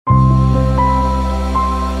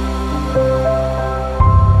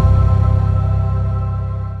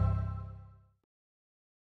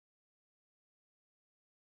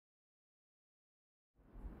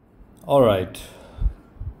All right.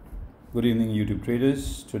 Good evening, YouTube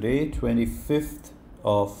traders. Today, 25th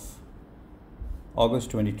of August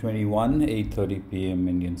 2021, 8:30 p.m.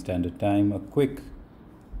 Indian Standard Time. A quick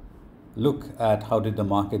look at how did the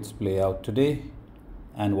markets play out today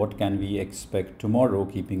and what can we expect tomorrow,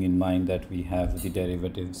 keeping in mind that we have the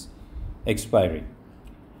derivatives expiry.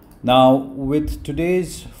 Now, with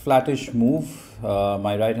today's flattish move,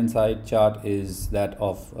 my right hand side chart is that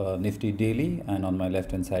of Nifty daily, and on my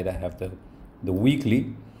left hand side I have the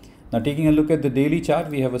weekly. Now, taking a look at the daily chart,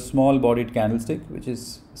 we have a small bodied candlestick which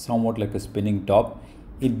is somewhat like a spinning top.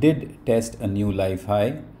 It did test a new life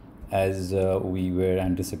high as we were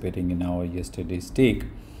anticipating in our yesterday's take,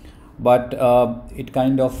 but it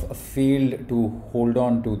kind of failed to hold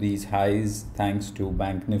on to these highs thanks to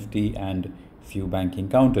Bank Nifty and few banking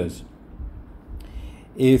counters.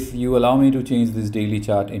 If you allow me to change this daily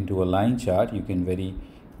chart into a line chart, you can very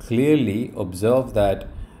clearly observe that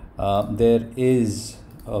there is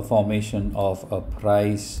a formation of a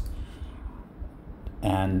price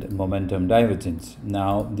and momentum divergence.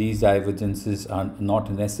 Now, these divergences are not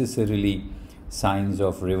necessarily signs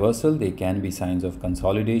of reversal, they can be signs of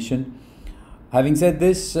consolidation. Having said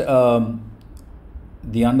this, the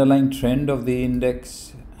underlying trend of the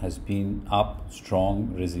index has been up,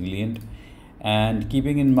 strong, resilient, and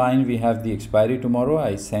keeping in mind we have the expiry tomorrow,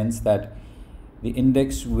 I sense that the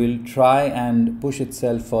index will try and push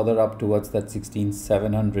itself further up towards that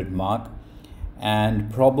 16,700 mark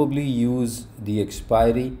and probably use the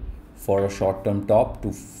expiry for a short-term top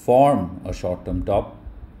to form a short-term top.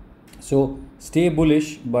 So stay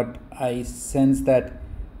bullish, but I sense that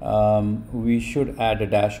we should add a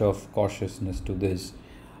dash of cautiousness to this.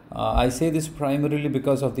 I say this primarily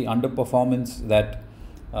because of the underperformance that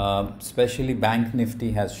especially Bank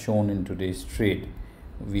Nifty has shown in today's trade.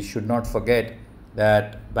 We should not forget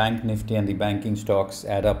that Bank Nifty and the banking stocks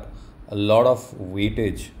add up a lot of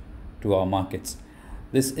weightage to our markets.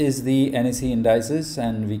 This is the NSE indices,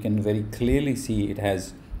 and we can very clearly see it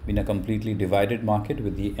has been a completely divided market,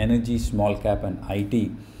 with the energy, small cap and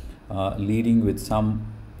IT leading with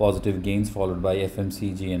some positive gains, followed by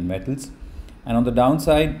FMCG and metals. And on the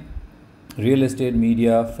downside, real estate,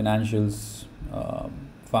 media, financials,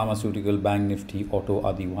 pharmaceutical, Bank Nifty, auto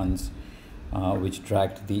are the ones which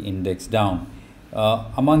dragged the index down.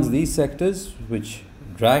 Amongst these sectors which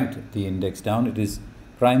dragged the index down, it is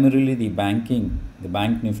primarily the banking, the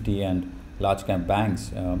Bank Nifty and large cap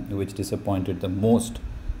banks which disappointed the most,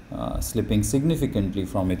 slipping significantly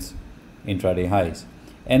from its intraday highs.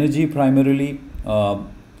 Energy primarily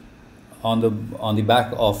on the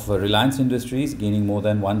back of Reliance Industries gaining more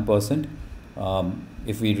than 1%.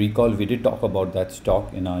 If we recall, we did talk about that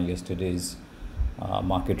stock in our yesterday's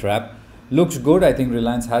market wrap. Looks good. I think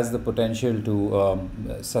Reliance has the potential to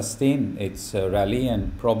sustain its rally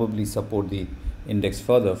and probably support the index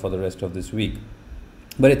further for the rest of this week.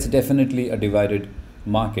 But it's definitely a divided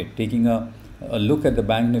market. Taking a look at the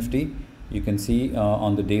Bank Nifty, you can see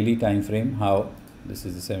on the daily time frame how this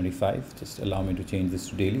is the 75. Just allow me to change this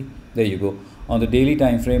to daily. There you go. On the daily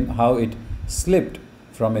time frame, how it slipped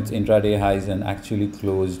from its intraday highs and actually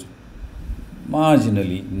closed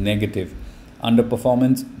marginally negative.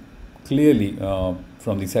 Underperformance clearly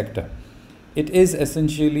from the sector. It is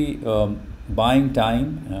essentially buying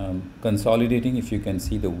time, consolidating, if you can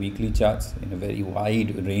see the weekly charts in a very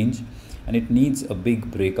wide range, and it needs a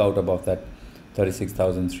big breakout above that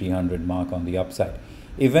 36,300 mark on the upside.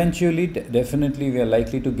 Eventually, definitely we are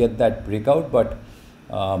likely to get that breakout, but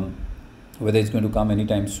whether it's going to come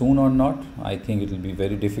anytime soon or not, I think it will be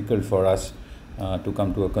very difficult for us to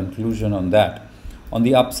come to a conclusion on that. On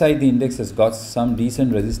the upside, the index has got some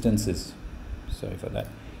decent resistances. Sorry for that.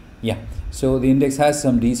 Yeah, so the index has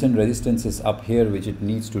some decent resistances up here which it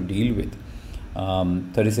needs to deal with.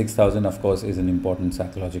 36,000 of course is an important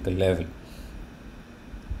psychological level.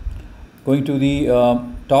 Going to the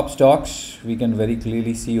top stocks, we can very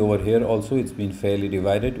clearly see over here also it's been fairly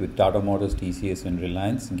divided, with Tata Motors, TCS and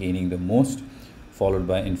Reliance gaining the most, followed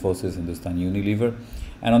by Infosys, Hindustan Unilever.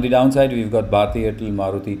 And on the downside, we've got Bharti Airtel,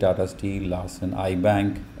 Maruti, Tata Steel, Larsen,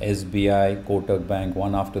 iBank, SBI, Kotak Bank,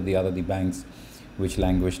 one after the other, the banks which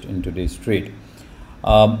languished in today's trade.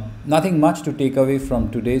 Nothing much to take away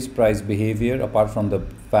from today's price behavior, apart from the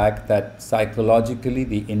fact that psychologically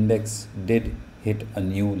the index did hit a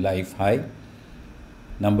new life high.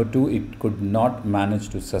 Number two, it could not manage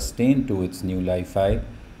to sustain to its new life high.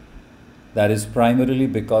 That is primarily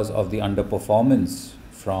because of the underperformance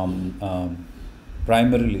from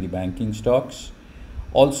primarily the banking stocks.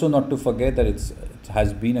 Also, not to forget that it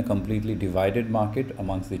has been a completely divided market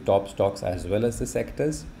amongst the top stocks as well as the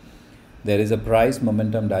sectors. There is a price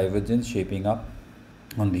momentum divergence shaping up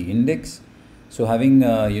on the index. So having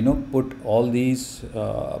put all these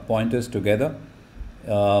pointers together,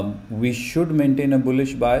 we should maintain a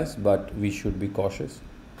bullish bias, but we should be cautious.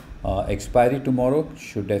 Expiry tomorrow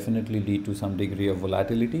should definitely lead to some degree of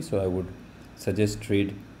volatility, so I would suggest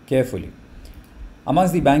trade carefully.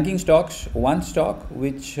 Amongst the banking stocks, one stock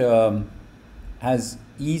which has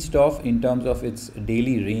eased off in terms of its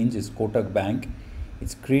daily range is Kotak Bank.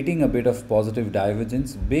 It's creating a bit of positive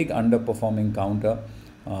divergence, big underperforming counter,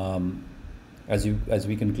 as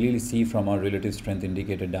we can clearly see from our relative strength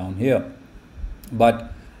indicator down here.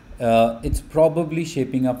 But it's probably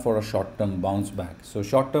shaping up for a short-term bounce back. So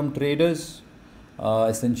short-term traders,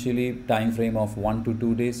 essentially time frame of 1 to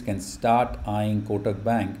 2 days, can start eyeing Kotak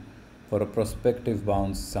Bank for a prospective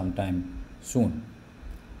bounce sometime soon.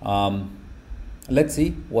 Let's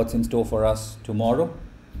see what's in store for us tomorrow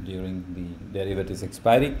during the derivatives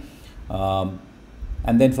expiry, and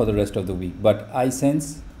then for the rest of the week. But I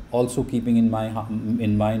sense, also keeping in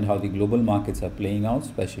mind how the global markets are playing out,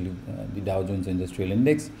 especially the Dow Jones Industrial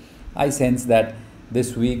Index, I sense that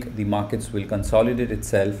this week the markets will consolidate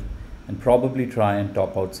itself and probably try and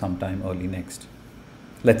top out sometime early next.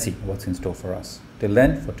 Let's see what's in store for us. Till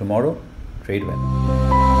then, for tomorrow, trade well.